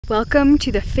Welcome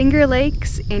to the Finger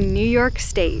Lakes in New York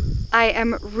State. I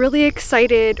am really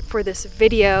excited for this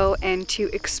video and to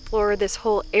explore this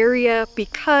whole area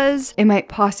because it might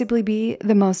possibly be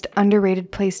the most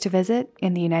underrated place to visit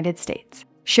in the United States.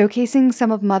 Showcasing some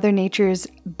of Mother Nature's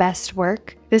best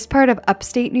work, this part of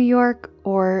upstate New York,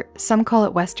 or some call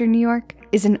it Western New York,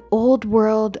 is an old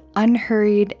world,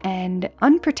 unhurried, and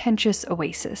unpretentious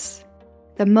oasis.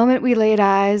 The moment we laid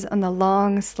eyes on the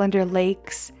long, slender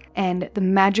lakes and the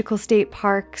magical state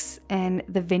parks and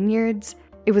the vineyards,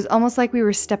 it was almost like we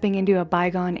were stepping into a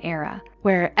bygone era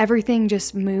where everything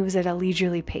just moves at a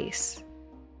leisurely pace.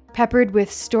 Peppered with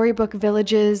storybook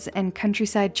villages and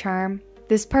countryside charm,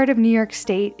 this part of New York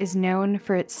State is known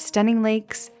for its stunning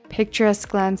lakes,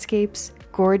 picturesque landscapes,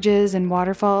 gorges and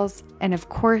waterfalls, and of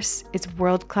course, its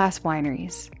world-class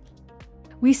wineries.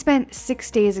 We spent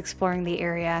 6 days exploring the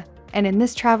area, and in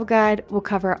this travel guide, we'll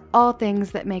cover all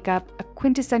things that make up a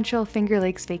quintessential Finger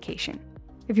Lakes vacation.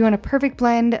 If you want a perfect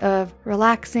blend of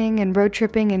relaxing and road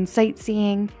tripping and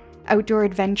sightseeing, outdoor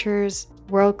adventures,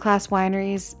 world-class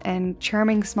wineries, and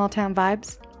charming small-town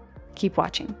vibes, keep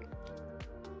watching.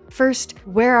 First,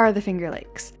 where are the Finger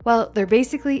Lakes? Well, they're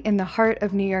basically in the heart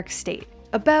of New York State,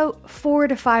 about 4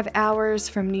 to 5 hours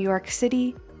from New York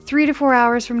City, 3 to 4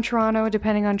 hours from Toronto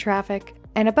depending on traffic,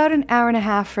 and about an hour and a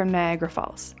half from Niagara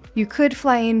Falls. You could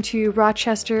fly into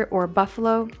Rochester or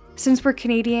Buffalo. Since we're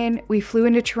Canadian, we flew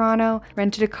into Toronto,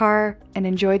 rented a car, and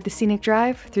enjoyed the scenic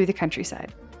drive through the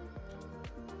countryside.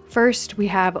 First, we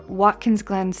have Watkins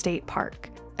Glen State Park,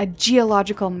 a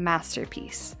geological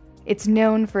masterpiece. It's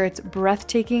known for its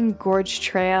breathtaking gorge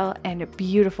trail and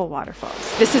beautiful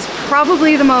waterfalls. This is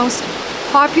probably the most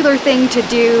popular thing to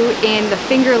do in the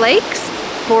Finger Lakes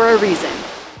for a reason.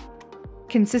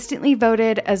 Consistently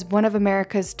voted as one of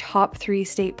America's top 3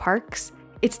 state parks,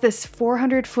 it's this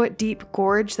 400-foot deep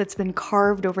gorge that's been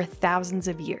carved over thousands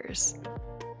of years.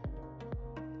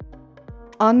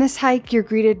 On this hike, you're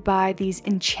greeted by these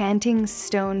enchanting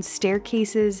stone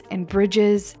staircases and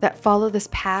bridges that follow this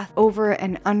path over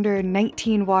and under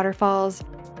 19 waterfalls.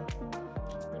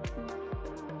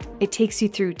 It takes you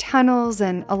through tunnels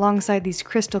and alongside these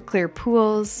crystal clear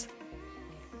pools.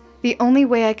 The only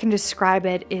way I can describe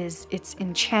it is it's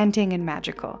enchanting and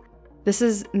magical. This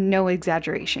is no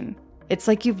exaggeration. It's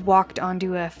like you've walked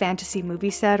onto a fantasy movie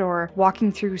set or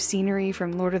walking through scenery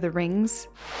from Lord of the Rings.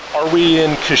 Are we in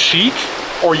Kashyyyk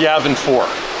or Yavin 4?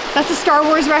 That's a Star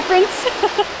Wars reference.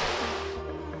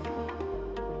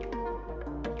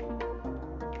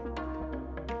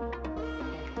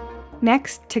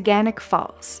 Next, Taughannock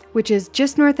Falls, which is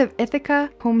just north of Ithaca,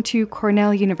 home to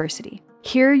Cornell University.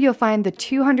 Here you'll find the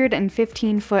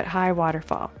 215-foot high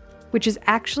waterfall, which is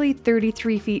actually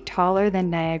 33 feet taller than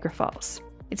Niagara Falls.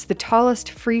 It's the tallest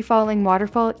free-falling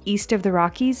waterfall east of the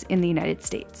Rockies in the United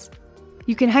States.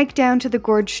 You can hike down to the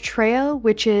Gorge Trail,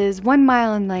 which is 1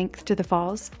 mile in length to the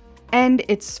falls, and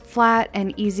it's flat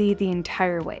and easy the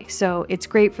entire way, so it's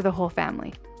great for the whole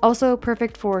family. Also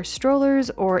perfect for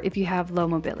strollers or if you have low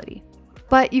mobility.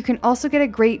 But you can also get a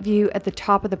great view at the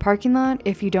top of the parking lot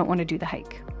if you don't want to do the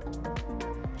hike.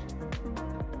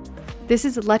 This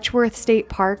is Letchworth State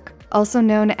Park, also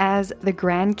known as the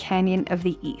Grand Canyon of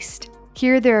the East.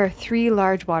 Here there are 3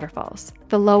 large waterfalls,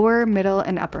 the lower, middle,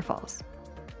 and upper falls.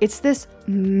 It's this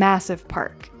massive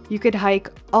park. You could hike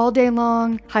all day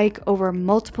long, hike over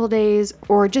multiple days,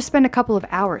 or just spend a couple of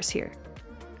hours here.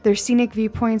 There's scenic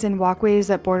viewpoints and walkways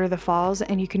that border the falls,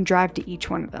 and you can drive to each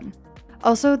one of them.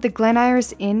 Also, the Glen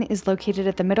Iris Inn is located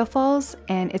at the Middle Falls,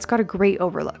 and it's got a great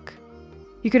overlook.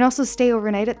 You can also stay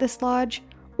overnight at this lodge,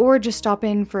 or just stop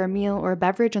in for a meal or a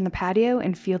beverage on the patio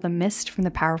and feel the mist from the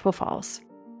powerful falls.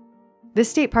 This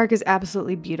state park is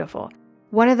absolutely beautiful.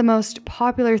 One of the most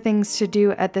popular things to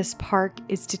do at this park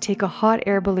is to take a hot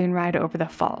air balloon ride over the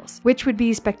falls, which would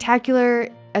be spectacular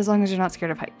as long as you're not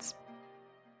scared of heights.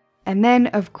 And then,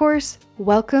 of course,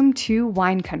 welcome to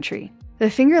wine country.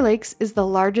 The Finger Lakes is the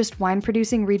largest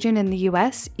wine-producing region in the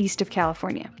US, east of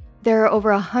California. There are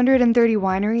over 130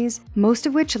 wineries, most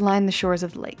of which line the shores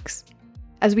of the lakes.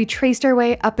 As we traced our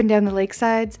way up and down the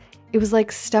lakesides, it was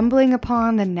like stumbling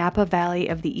upon the Napa Valley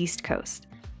of the East Coast.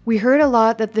 We heard a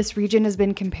lot that this region has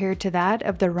been compared to that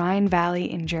of the Rhine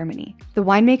Valley in Germany. The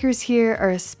winemakers here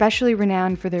are especially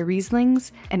renowned for their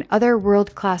Rieslings and other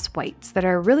world-class whites that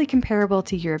are really comparable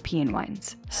to European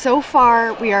wines. So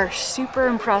far, we are super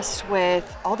impressed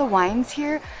with all the wines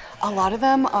here. A lot of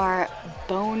them are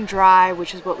bone dry,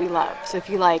 which is what we love. So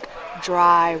if you like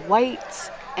dry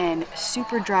whites and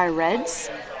super dry reds,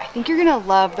 I think you're gonna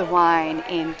love the wine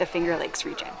in the Finger Lakes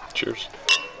region. Cheers.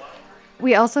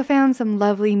 We also found some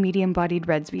lovely medium-bodied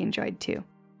reds we enjoyed too.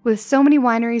 With so many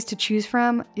wineries to choose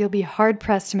from, you'll be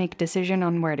hard-pressed to make a decision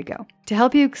on where to go. To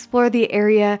help you explore the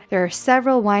area, there are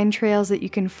several wine trails that you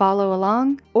can follow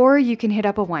along, or you can hit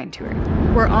up a wine tour.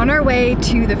 We're on our way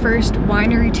to the first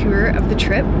winery tour of the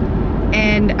trip,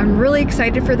 and I'm really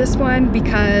excited for this one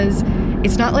because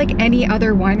it's not like any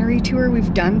other winery tour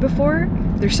we've done before.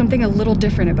 There's something a little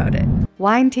different about it.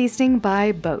 Wine tasting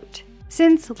by boat.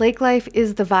 Since lake life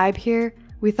is the vibe here,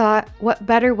 we thought, what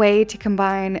better way to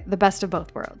combine the best of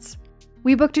both worlds?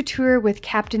 We booked a tour with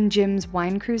Captain Jim's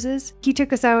Wine Cruises. He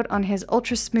took us out on his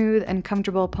ultra-smooth and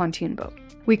comfortable pontoon boat.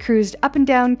 We cruised up and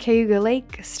down Cayuga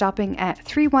Lake, stopping at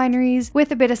 3 wineries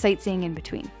with a bit of sightseeing in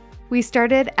between. We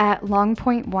started at Long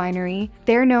Point Winery.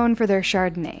 They're known for their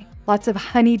Chardonnay. Lots of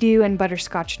honeydew and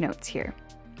butterscotch notes here.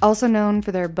 Also known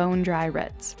for their bone-dry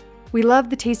reds. We loved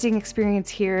the tasting experience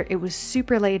here. It was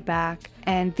super laid back,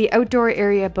 and the outdoor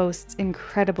area boasts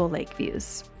incredible lake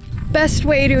views. Best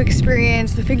way to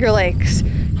experience the Finger Lakes.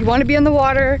 You want to be on the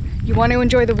water, you want to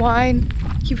enjoy the wine,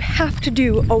 you have to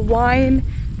do a wine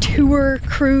tour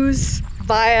cruise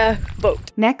via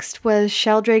boat. Next was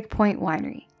Sheldrake Point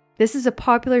Winery. This is a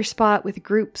popular spot with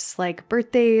groups like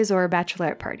birthdays or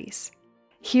bachelorette parties.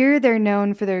 Here they're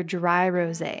known for their dry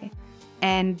rosé,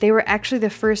 and they were actually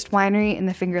the first winery in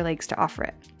the Finger Lakes to offer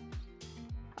it.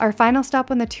 Our final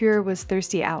stop on the tour was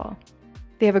Thirsty Owl.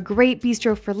 They have a great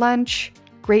bistro for lunch,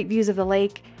 great views of the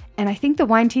lake, and I think the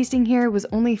wine tasting here was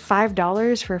only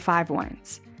 $5 for 5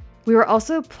 wines. We were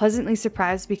also pleasantly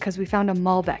surprised because we found a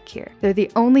Malbec here. They're the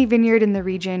only vineyard in the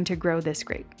region to grow this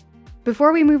grape.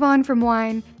 Before we move on from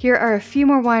wine, here are a few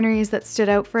more wineries that stood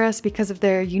out for us because of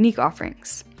their unique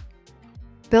offerings.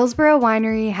 Billsborough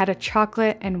Winery had a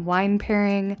chocolate and wine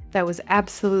pairing that was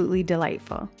absolutely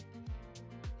delightful.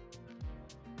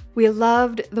 We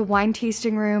loved the wine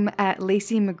tasting room at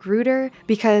Lacey Magruder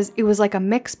because it was like a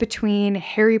mix between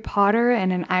Harry Potter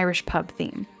and an Irish pub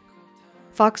theme.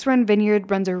 Fox Run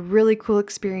Vineyard runs a really cool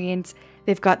experience.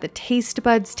 They've got the Taste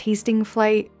Buds tasting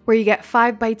flight where you get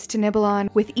 5 bites to nibble on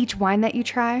with each wine that you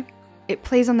try. It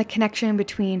plays on the connection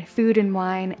between food and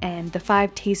wine and the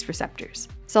 5 taste receptors: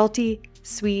 salty,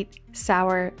 sweet,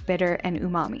 sour, bitter, and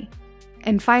umami.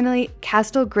 And finally,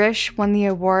 Castle Grish won the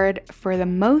award for the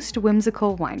most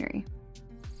whimsical winery.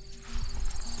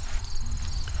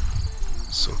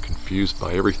 So confused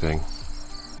by everything.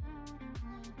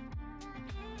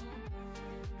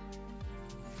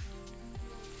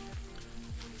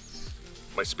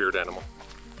 My spirit animal.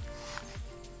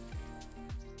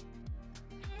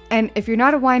 And if you're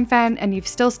not a wine fan and you've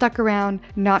still stuck around,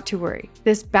 not to worry.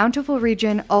 This bountiful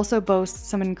region also boasts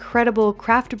some incredible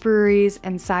craft breweries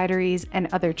and cideries and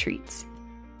other treats.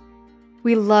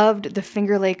 We loved the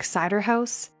Finger Lakes Cider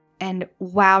House, and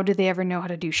wow, did they ever know how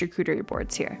to do charcuterie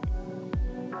boards here.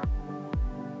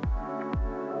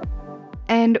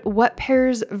 And what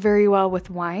pairs very well with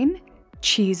wine?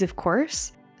 Cheese, of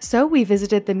course. So we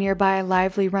visited the nearby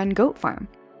Lively Run Goat Farm.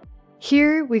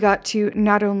 Here, we got to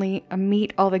not only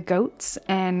meet all the goats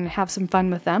and have some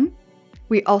fun with them,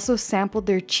 we also sampled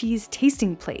their cheese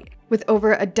tasting plate with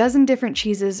over a dozen different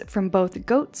cheeses from both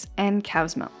goats and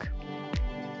cow's milk.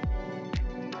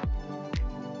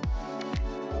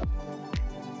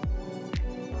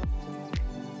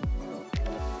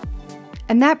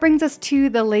 And that brings us to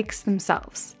the lakes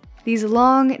themselves. These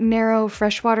long, narrow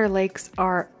freshwater lakes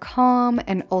are calm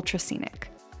and ultra scenic.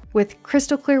 With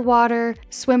crystal clear water,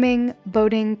 swimming,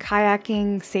 boating,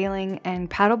 kayaking, sailing, and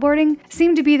paddleboarding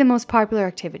seem to be the most popular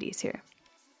activities here.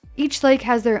 Each lake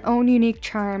has their own unique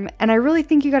charm, and I really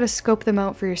think you gotta scope them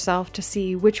out for yourself to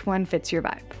see which one fits your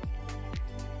vibe.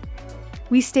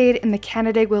 We stayed in the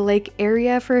Canandaigua Lake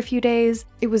area for a few days.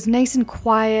 It was nice and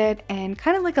quiet and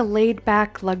kind of like a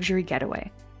laid-back luxury getaway.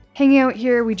 Hanging out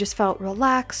here, we just felt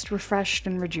relaxed, refreshed,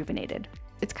 and rejuvenated.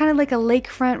 It's kind of like a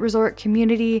lakefront resort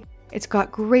community. It's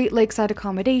got great lakeside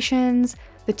accommodations,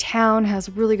 the town has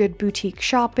really good boutique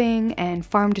shopping and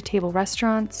farm-to-table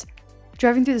restaurants.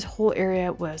 Driving through this whole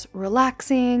area was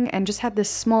relaxing and just had this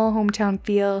small hometown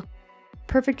feel.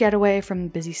 Perfect getaway from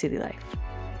busy city life.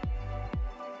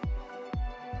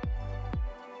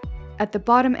 At the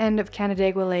bottom end of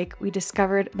Canandaigua Lake, we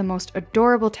discovered the most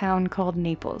adorable town called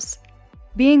Naples.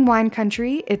 Being wine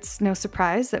country, it's no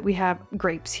surprise that we have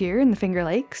grapes here in the Finger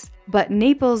Lakes, but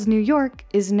Naples, New York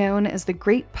is known as the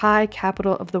grape pie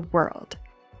capital of the world,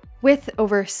 with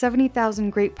over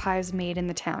 70,000 grape pies made in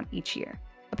the town each year.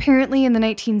 Apparently in the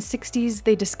 1960s,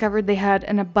 they discovered they had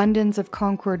an abundance of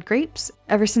Concord grapes.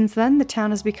 Ever since then, the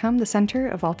town has become the center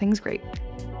of all things grape.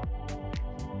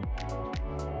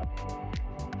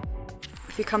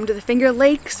 If you come to the Finger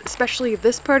Lakes, especially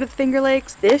this part of the Finger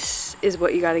Lakes, this is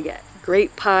what you gotta get.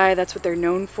 Grape pie, that's what they're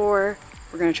known for.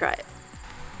 We're gonna try it.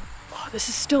 Oh, this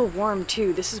is still warm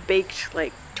too. This is baked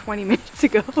like 20 minutes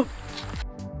ago.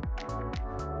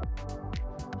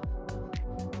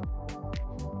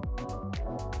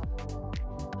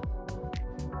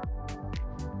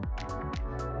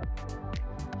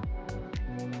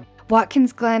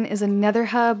 Watkins Glen is another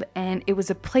hub, and it was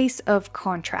a place of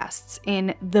contrasts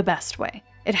in the best way.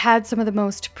 It had some of the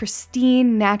most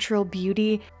pristine natural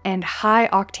beauty and high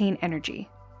octane energy.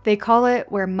 They call it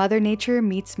where Mother Nature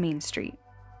meets Main Street.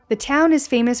 The town is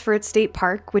famous for its state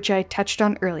park, which I touched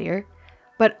on earlier,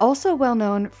 but also well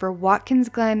known for Watkins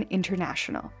Glen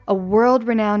International, a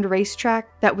world-renowned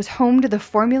racetrack that was home to the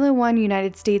Formula One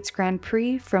United States Grand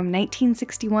Prix from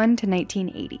 1961 to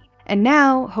 1980. And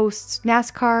now hosts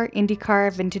NASCAR,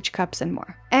 IndyCar, Vintage Cups, and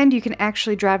more. And you can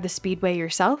actually drive the speedway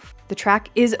yourself. The track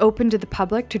is open to the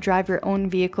public to drive your own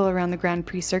vehicle around the Grand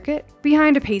Prix circuit,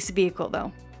 behind a pace vehicle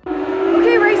though.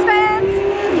 Okay, race fans!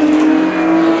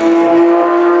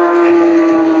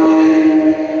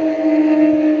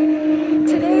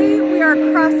 Today we are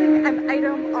crossing an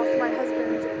item off my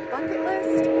husband's bucket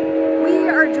list. We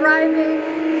are driving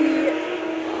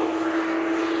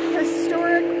the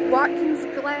historic Watkins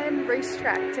Glen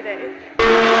racetrack today.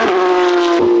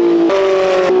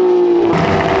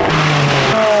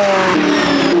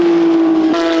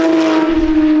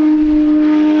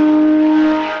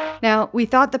 Now, we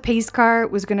thought the pace car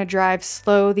was going to drive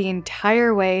slow the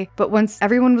entire way, but once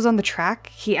everyone was on the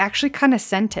track, he actually kind of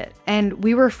sent it. And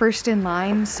we were first in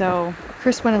line, so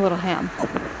Chris went a little ham.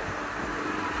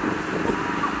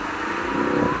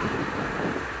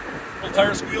 Little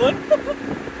tire squealing?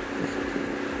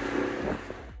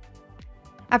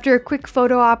 After a quick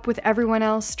photo op with everyone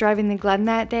else driving the Glen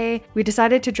that day, we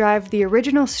decided to drive the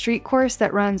original street course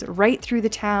that runs right through the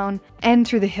town and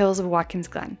through the hills of Watkins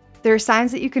Glen. There are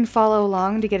signs that you can follow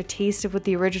along to get a taste of what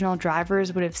the original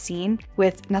drivers would have seen,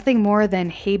 with nothing more than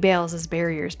hay bales as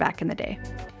barriers back in the day.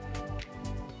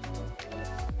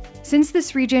 Since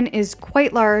this region is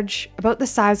quite large, about the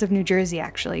size of New Jersey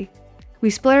actually, we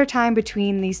split our time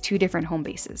between these two different home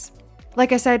bases.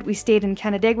 Like I said, we stayed in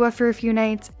Canandaigua for a few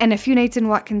nights, and a few nights in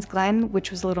Watkins Glen, which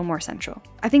was a little more central.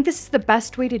 I think this is the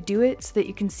best way to do it so that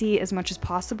you can see as much as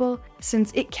possible,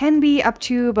 since it can be up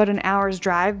to about an hour's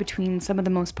drive between some of the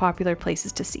most popular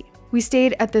places to see. We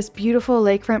stayed at this beautiful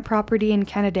lakefront property in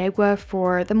Canandaigua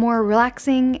for the more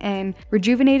relaxing and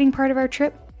rejuvenating part of our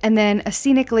trip, and then a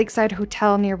scenic lakeside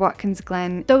hotel near Watkins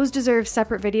Glen. Those deserve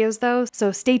separate videos though,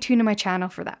 so stay tuned to my channel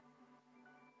for that.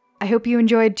 I hope you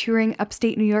enjoyed touring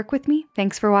upstate New York with me.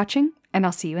 Thanks for watching, and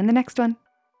I'll see you in the next one.